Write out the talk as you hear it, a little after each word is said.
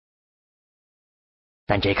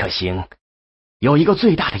但这颗星有一个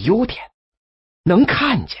最大的优点，能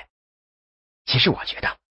看见。其实我觉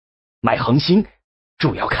得买恒星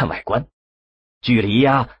主要看外观，距离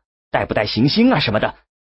呀、带不带行星啊什么的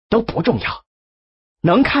都不重要。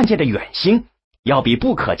能看见的远星要比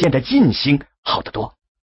不可见的近星好得多，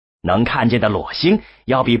能看见的裸星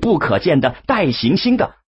要比不可见的带行星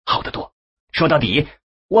的好得多。说到底，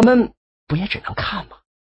我们不也只能看吗？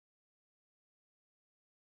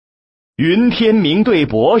云天明对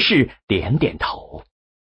博士点点头，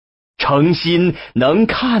诚心能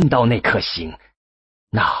看到那颗星，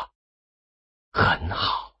那很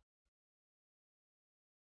好。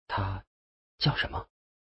它叫什么？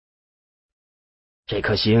这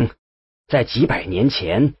颗星在几百年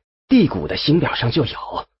前地谷的星表上就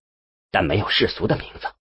有，但没有世俗的名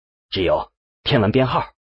字，只有天文编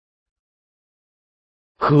号。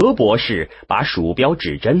何博士把鼠标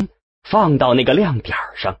指针放到那个亮点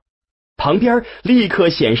上，旁边立刻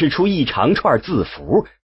显示出一长串字符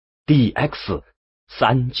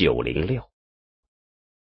DX3906。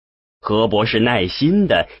何博士耐心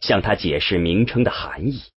地向他解释名称的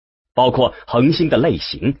含义，包括恒星的类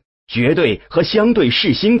型、绝对和相对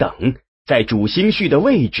视星等，在主星序的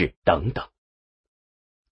位置等等。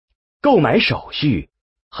购买手续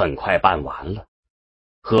很快办完了，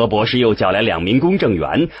何博士又叫来2名公证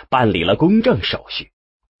员办理了公证手续。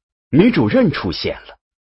女主任出现了，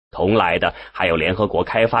同来的还有联合国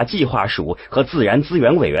开发计划署和自然资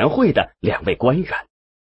源委员会的2位官员。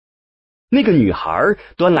那个女孩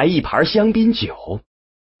端来一盘香槟酒，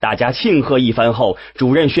大家庆贺一番后，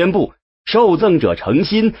主任宣布受赠者诚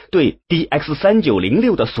心对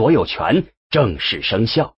DX3906 的所有权正式生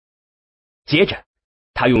效。接着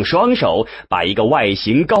他用双手把一个外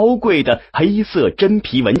形高贵的黑色真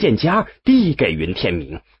皮文件夹递给云天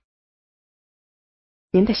明。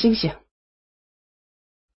您的星星。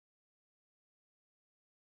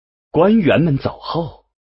官员们走后，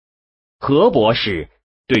何博士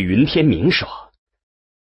对云天明说：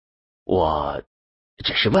我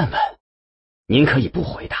只是问问，您可以不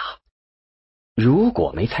回答。如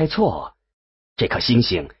果没猜错，这颗星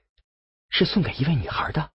星是送给一位女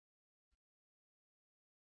孩的。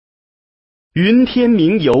云天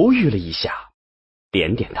明犹豫了一下，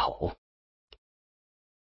点点头。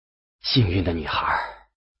幸运的女孩。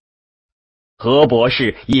何博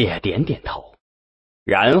士也点点头，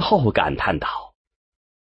然后感叹道：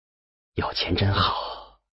有钱真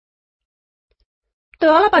好。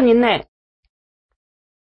得了吧您呢。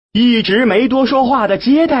一直没多说话的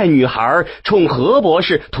接待女孩冲何博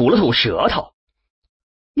士吐了吐舌头。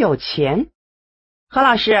有钱？何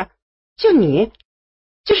老师，就你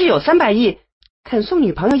就是有300亿肯送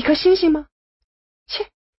女朋友一颗星星吗？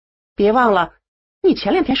切，别忘了你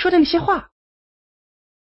前2天说的那些话。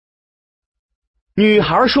女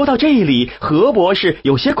孩说到这里，何博士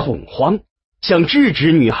有些恐慌，想制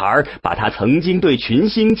止女孩把她曾经对群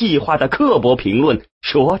星计划的刻薄评论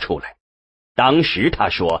说出来。当时他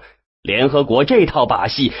说，联合国这套把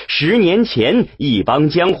戏10年前一帮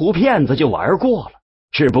江湖骗子就玩过了，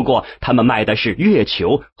只不过他们卖的是月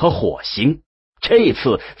球和火星，这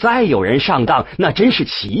次再有人上当，那真是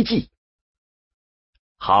奇迹。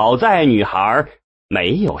好在女孩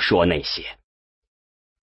没有说那些。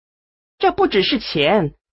这不只是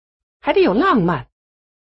钱，还得有浪漫。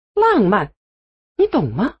浪漫，你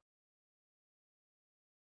懂吗？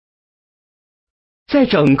在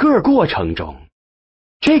整个过程中，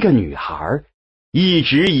这个女孩一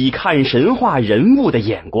直以看神话人物的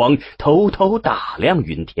眼光偷偷打量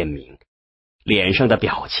云天明，脸上的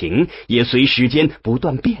表情也随时间不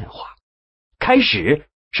断变化。开始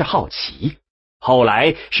是好奇，后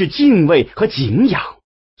来是敬畏和敬仰，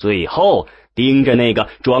最后盯着那个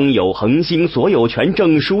装有恒星所有权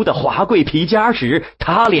证书的华贵皮夹时，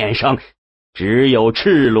他脸上只有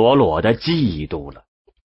赤裸裸的嫉妒了。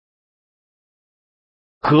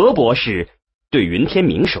何博士对云天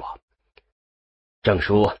明说：证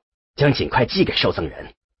书将尽快寄给受赠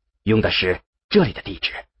人，用的是这里的地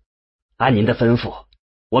址。按您的吩咐，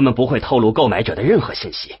我们不会透露购买者的任何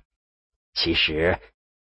信息。其实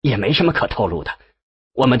也没什么可透露的，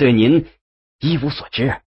我们对您一无所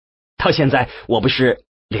知。到现在我不是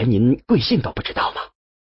连您贵姓都不知道吗？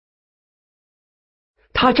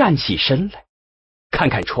他站起身来，看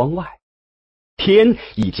看窗外，天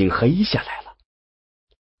已经黑下来了。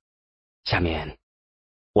下面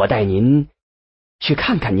我带您去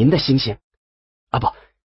看看您的星星，啊不，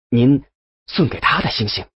您送给他的星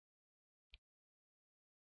星。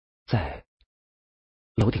在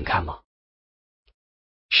楼顶看吗？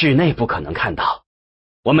室内不可能看到，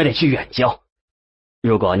我们得去远郊。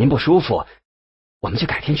如果您不舒服，我们就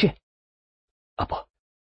改天去。啊不，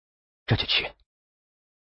这就去。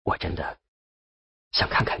我真的想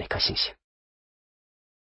看看那颗星星。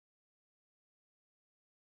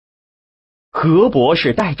何博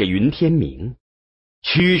士带着云天明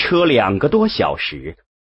驱车2个多小时，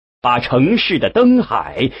把城市的灯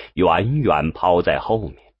海远远抛在后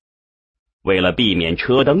面。为了避免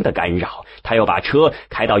车灯的干扰，他又把车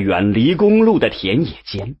开到远离公路的田野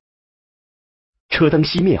间。车灯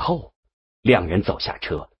熄灭后，2人走下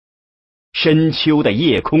车。深秋的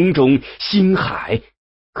夜空中，星海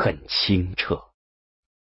很清澈。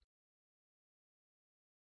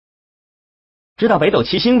知道北斗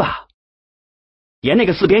七星吧？沿那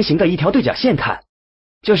个4边形的一条对角线看，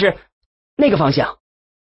就是那个方向，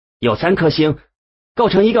有3颗星构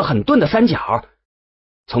成一个很钝的三角，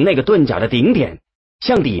从那个钝角的顶点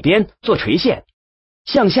向里边做垂线，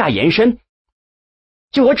向下延伸。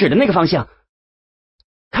就我指的那个方向，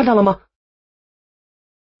看到了吗？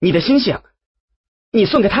你的星星，你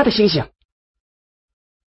送给他的星星。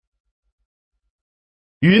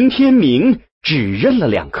云天明只认了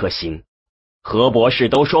2颗星，何博士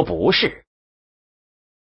都说不是，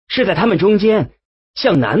是在他们中间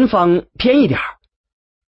向南方偏一点。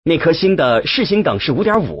那颗星的视星等是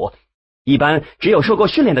 5.5， 一般只有受过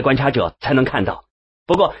训练的观察者才能看到。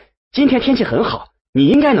不过今天天气很好，你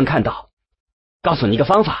应该能看到。告诉你一个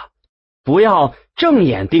方法，不要正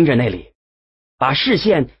眼盯着那里，把视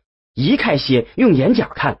线移开些，用眼角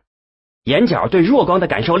看，眼角对弱光的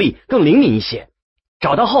感受力更灵敏一些。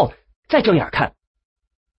找到后再正眼看。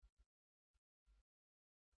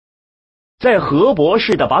在何博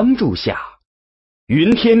士的帮助下，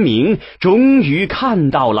云天明终于看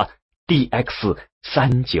到了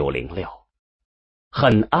DX3906，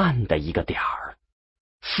 很暗的一个点儿，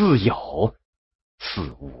似有似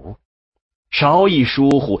无，稍一疏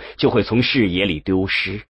忽就会从视野里丢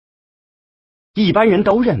失。一般人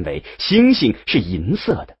都认为星星是银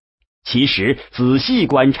色的，其实仔细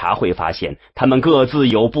观察会发现它们各自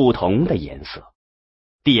有不同的颜色。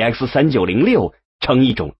 DX3906 呈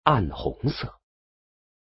一种暗红色。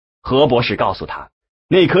何博士告诉他，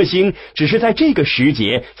那颗星只是在这个时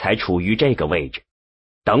节才处于这个位置，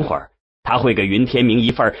等会儿他会给云天明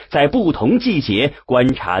一份在不同季节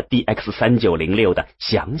观察 DX3906 的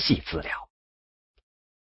详细资料。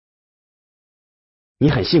你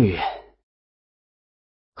很幸运，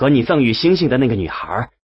和你赠予星星的那个女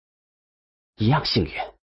孩一样幸运。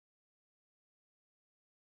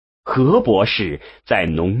何博士在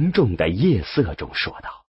浓重的夜色中说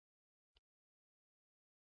道。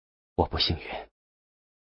我不幸运，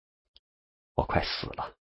我快死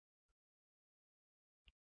了。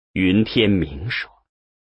云天明说，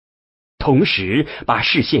同时把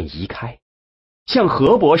视线移开，向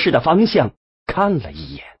何博士的方向看了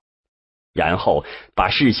一眼，然后把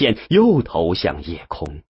视线又投向夜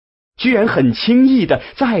空，居然很轻易的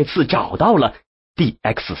再次找到了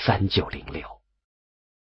DX3906。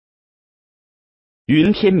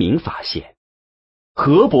云天明发现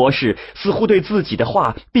何博士似乎对自己的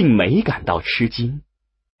话并没感到吃惊，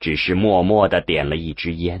只是默默地点了一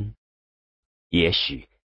支烟。也许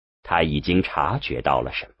他已经察觉到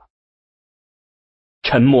了什么。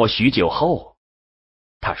沉默许久后，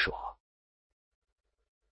他说，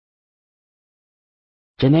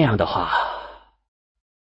真那样的话，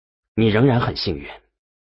你仍然很幸运。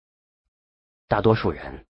大多数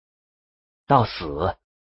人到死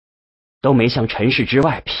都没向尘世之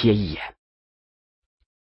外瞥一眼。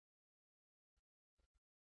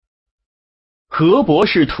何博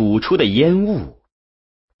士吐出的烟雾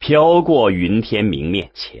飘过云天明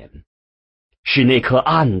面前，使那颗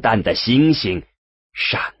暗淡的星星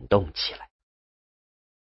闪动起来。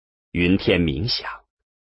云天明想，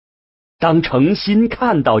当诚心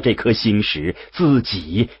看到这颗星时，自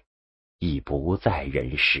己已不在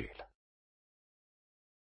人世了。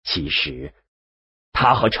其实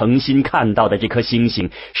他和诚心看到的这颗星星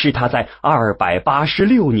是他在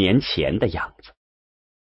286年前的样子。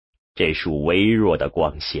这束微弱的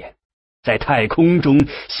光线在太空中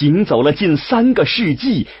行走了近3个世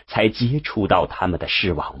纪，才接触到他们的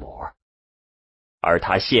视网膜，而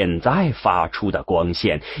他现在发出的光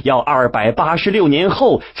线要286年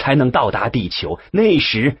后才能到达地球，那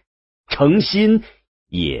时诚心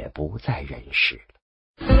也不在人世了。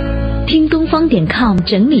听东方.com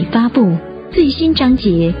整理发布最新章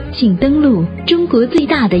节，请登录中国最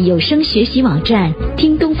大的有声学习网站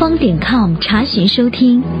听东方.com查询收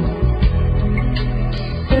听。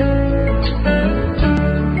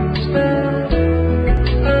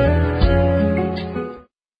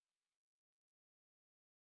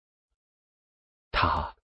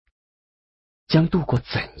他将度过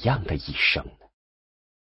怎样的一生呢？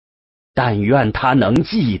但愿他能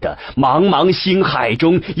记得，茫茫星海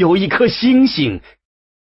中有一颗星星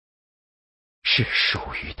是属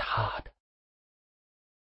于他的。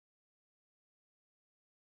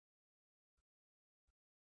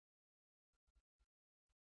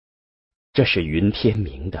这是云天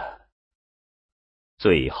明的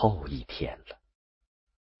最后一天了。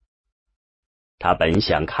他本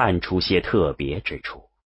想看出些特别之处，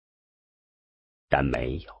但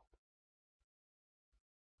没有。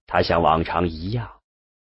他像往常一样，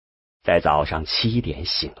在早上7点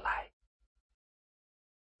醒来，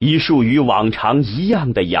一束与往常一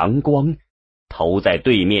样的阳光投在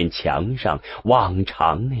对面墙上往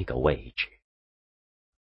常那个位置。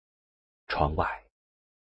窗外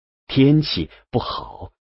天气不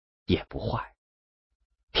好也不坏，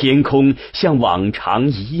天空像往常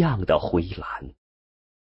一样的灰蓝。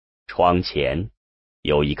窗前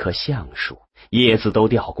有一棵橡树，叶子都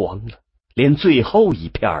掉光了，连最后一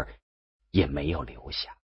片也没有留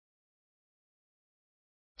下。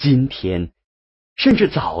今天甚至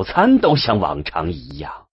早餐都像往常一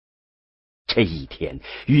样。这一天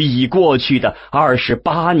与已过去的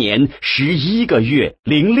28年11个月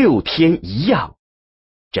06天一样，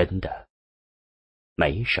真的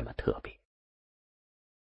没什么特别。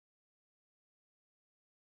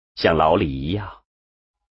像老李一样，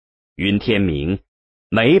云天明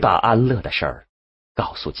没把安乐的事儿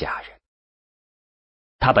告诉家人。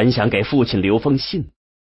他本想给父亲留封信，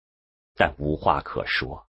但无话可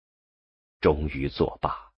说，终于作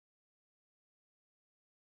罢。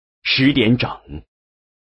10点整，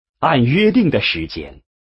按约定的时间，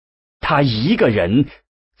他一个人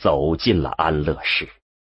走进了安乐室，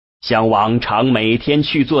像往常每天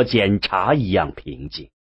去做检查一样平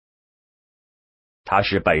静。他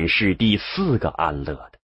是本市第4个安乐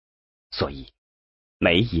的，所以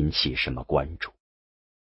没引起什么关注。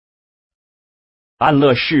安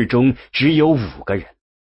乐室中只有5个人，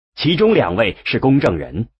其中2位是公证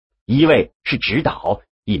人，1位是指导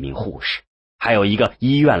，1名护士，还有一个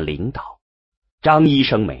医院领导。张医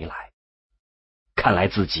生没来，看来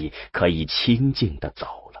自己可以清静地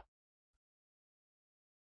走了。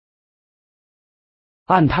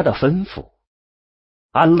按他的吩咐，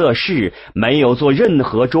安乐室没有做任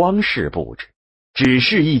何装饰布置，只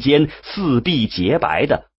是一间4壁洁白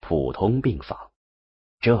的普通病房，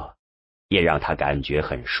这也让他感觉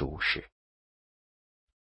很舒适。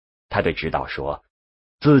他对指导说，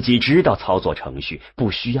自己知道操作程序，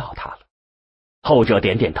不需要他了。后者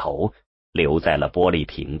点点头，留在了玻璃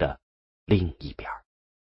瓶的另一边。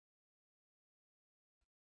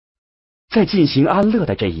在进行安乐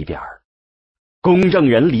的这一边，公证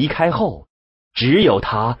人离开后，只有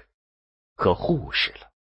他和护士了。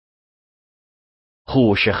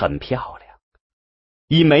护士很漂亮，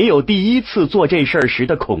已没有第一次做这事儿时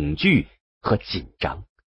的恐惧和紧张。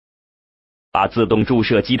把自动注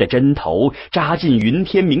射机的针头扎进云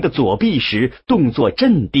天明的左臂时，动作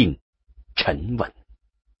镇定沉稳。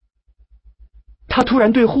他突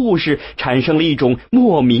然对护士产生了一种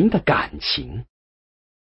莫名的感情，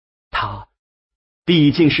他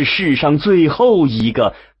毕竟是世上最后一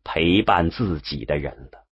个陪伴自己的人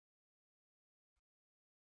了。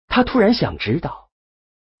他突然想知道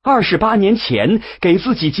，28年前给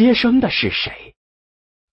自己接生的是谁？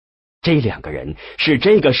这2个人是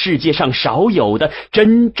这个世界上少有的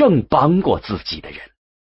真正帮过自己的人，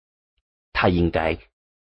他应该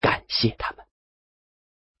感谢他们。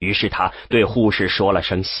于是他对护士说了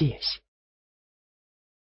声谢谢。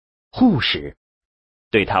护士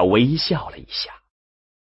对他微笑了一下，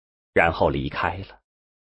然后离开了，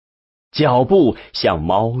脚步像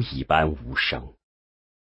猫一般无声。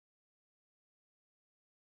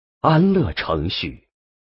安乐程序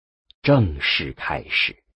正式开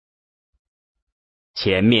始。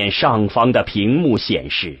前面上方的屏幕显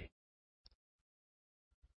示：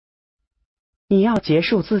你要结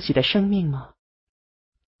束自己的生命吗？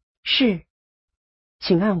是，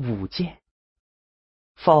请按5键。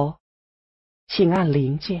否，请按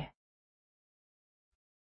0键。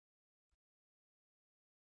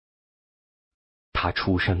他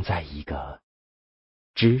出生在一个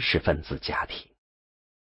知识分子家庭，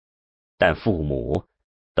但父母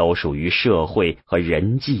都属于社会和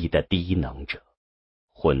人际的低能者，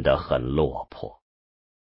混得很落魄。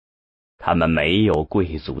他们没有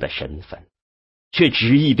贵族的身份，却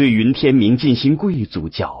执意对云天明进行贵族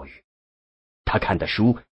教育。他看的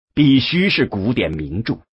书必须是古典名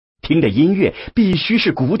著，听的音乐必须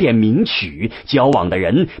是古典名曲，交往的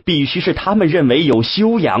人必须是他们认为有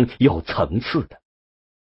修养、有层次的。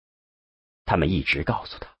他们一直告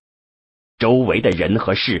诉他，周围的人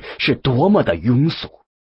和事是多么的庸俗，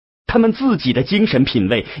他们自己的精神品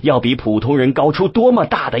味要比普通人高出多么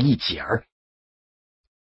大的一截儿。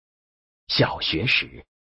小学时，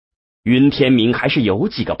云天明还是有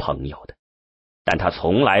几个朋友的，但他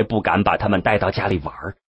从来不敢把他们带到家里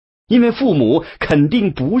玩，因为父母肯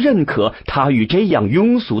定不认可他与这样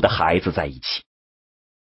庸俗的孩子在一起。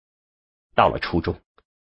到了初中，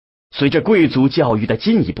随着贵族教育的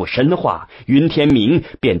进一步深化，云天明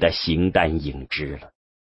变得形单影只了。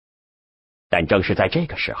但正是在这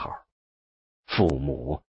个时候，父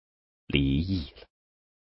母离异了。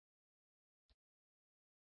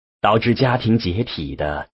导致家庭解体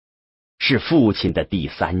的是父亲的第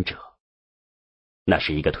三者，那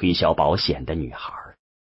是一个推销保险的女孩。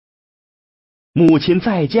母亲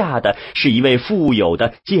再嫁的是一位富有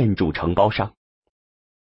的建筑承包商。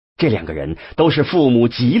这两个人都是父母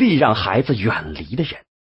极力让孩子远离的人，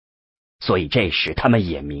所以这时他们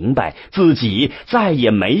也明白自己再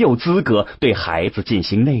也没有资格对孩子进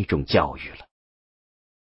行那种教育了。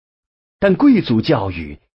但贵族教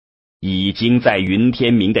育已经在云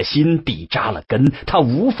天明的心底扎了根，他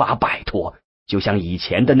无法摆脱，就像以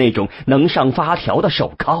前的那种能上发条的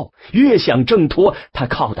手铐，越想挣脱，他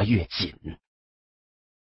铐得越紧。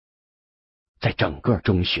在整个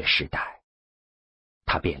中学时代，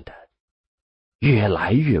他变得越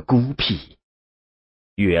来越孤僻，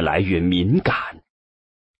越来越敏感，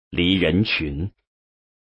离人群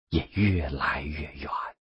也越来越远。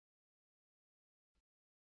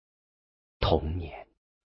童年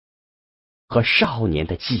和少年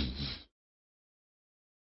的记忆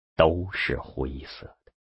都是灰色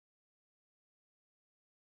的。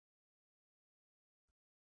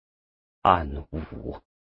暗五，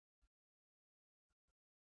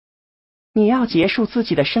你要结束自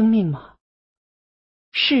己的生命吗？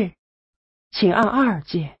是，请按2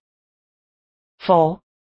键；否，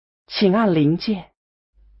请按0键。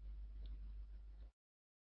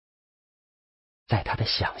在他的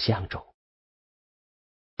想象中，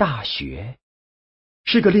大学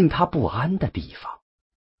是个令他不安的地方，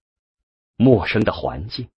陌生的环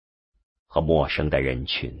境和陌生的人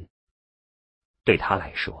群，对他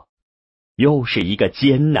来说又是一个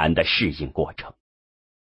艰难的适应过程。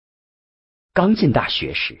刚进大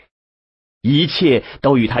学时，一切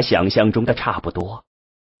都与他想象中的差不多，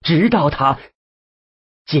直到他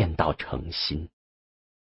见到程心。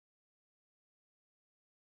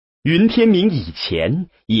云天明以前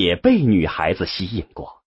也被女孩子吸引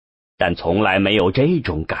过，但从来没有这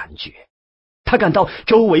种感觉。他感到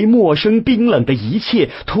周围陌生冰冷的一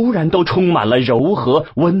切突然都充满了柔和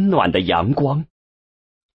温暖的阳光。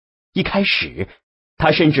一开始，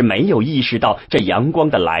他甚至没有意识到这阳光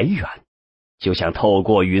的来源，就像透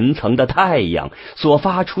过云层的太阳所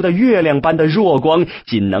发出的月亮般的弱光，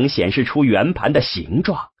仅能显示出圆盘的形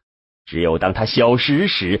状。只有当它消失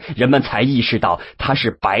时，人们才意识到它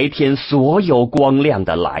是白天所有光亮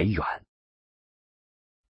的来源。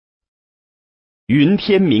云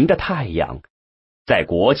天明的太阳在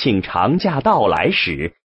国庆长假到来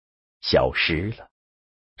时消失了，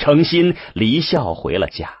程心离校回了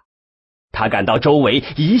家，他感到周围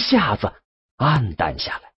一下子暗淡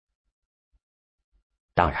下来。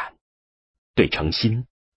当然，对程心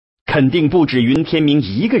肯定不止云天明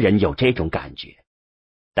一个人有这种感觉，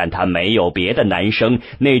但他没有别的男生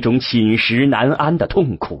那种寝食难安的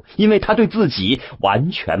痛苦，因为他对自己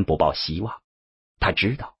完全不抱希望。他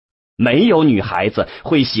知道没有女孩子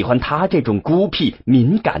会喜欢他这种孤僻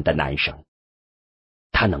敏感的男生。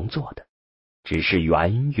他能做的只是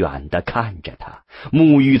远远地看着他，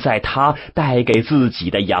沐浴在他带给自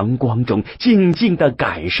己的阳光中，静静地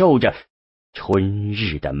感受着春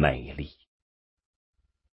日的美丽。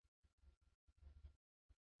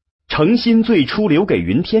程心最初留给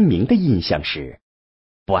云天明的印象是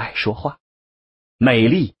不爱说话，美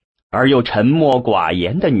丽而又沉默寡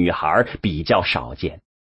言的女孩比较少见，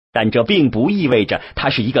但这并不意味着她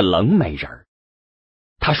是一个冷美人。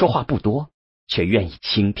她说话不多，却愿意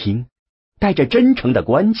倾听，带着真诚的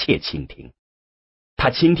关切倾听。她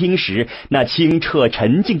倾听时，那清澈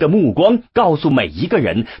沉静的目光告诉每一个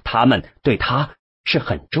人，他们对她是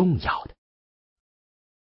很重要的。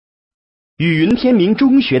与云天明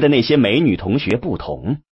中学的那些美女同学不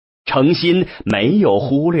同，程心没有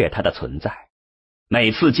忽略她的存在，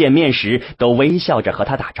每次见面时都微笑着和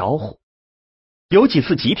她打招呼。有几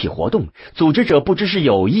次集体活动，组织者不知是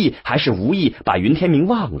有意还是无意把云天明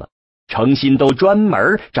忘了，程心都专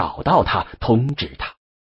门找到他通知他。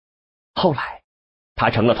后来他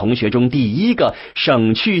成了同学中第一个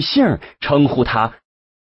省去姓称呼他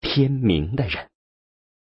天明的人。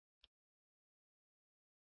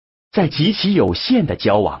在极其有限的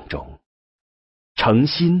交往中，程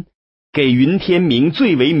心给云天明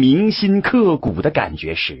最为铭心刻骨的感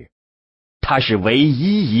觉是，他是唯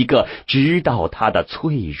一一个知道他的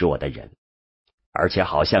脆弱的人，而且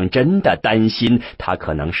好像真的担心他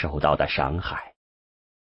可能受到的伤害。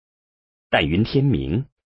但云天明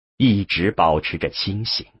一直保持着清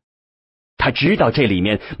醒，他知道这里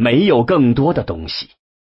面没有更多的东西，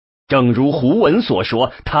正如胡文所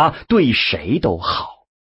说，他对谁都好。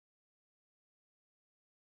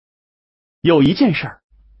有一件事儿，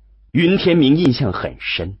云天明印象很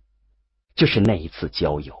深，就是那一次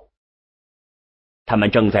郊游。他们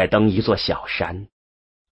正在登一座小山，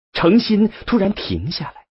程心突然停下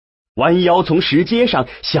来，弯腰从石阶上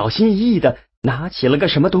小心翼翼地拿起了个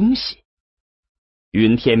什么东西。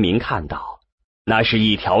云天明看到，那是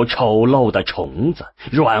一条丑陋的虫子，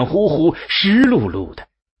软乎乎、湿漉漉的，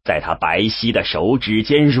在他白皙的手指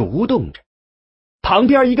间蠕动着。旁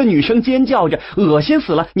边一个女生尖叫着：“恶心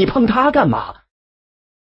死了，你碰它干嘛？”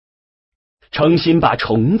程心把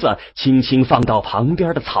虫子轻轻放到旁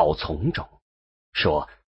边的草丛中，说：“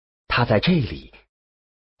他在这里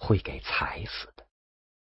会给踩死的。”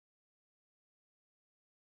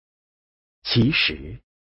其实，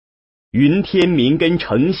云天明跟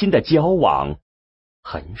程心的交往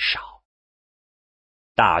很少。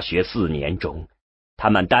大学4年中，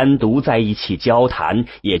他们单独在一起交谈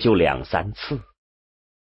也就2、3次。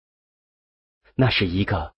那是一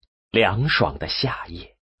个凉爽的夏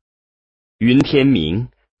夜，云天明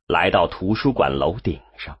来到图书馆楼顶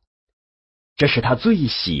上，这是他最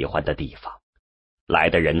喜欢的地方，来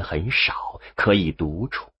的人很少，可以独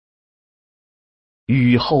处。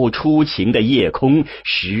雨后初晴的夜空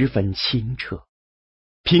十分清澈，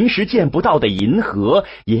平时见不到的银河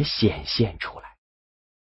也显现出来。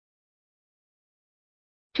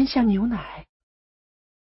真像牛奶，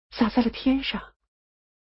洒在了天上。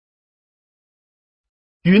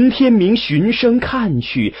云天明循声看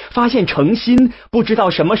去，发现程心不知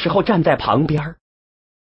道什么时候站在旁边。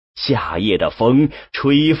夏夜的风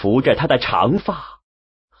吹拂着他的长发，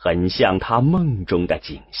很像他梦中的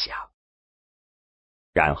景象。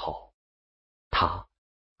然后，他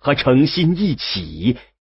和程心一起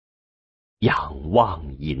仰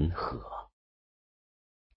望银河。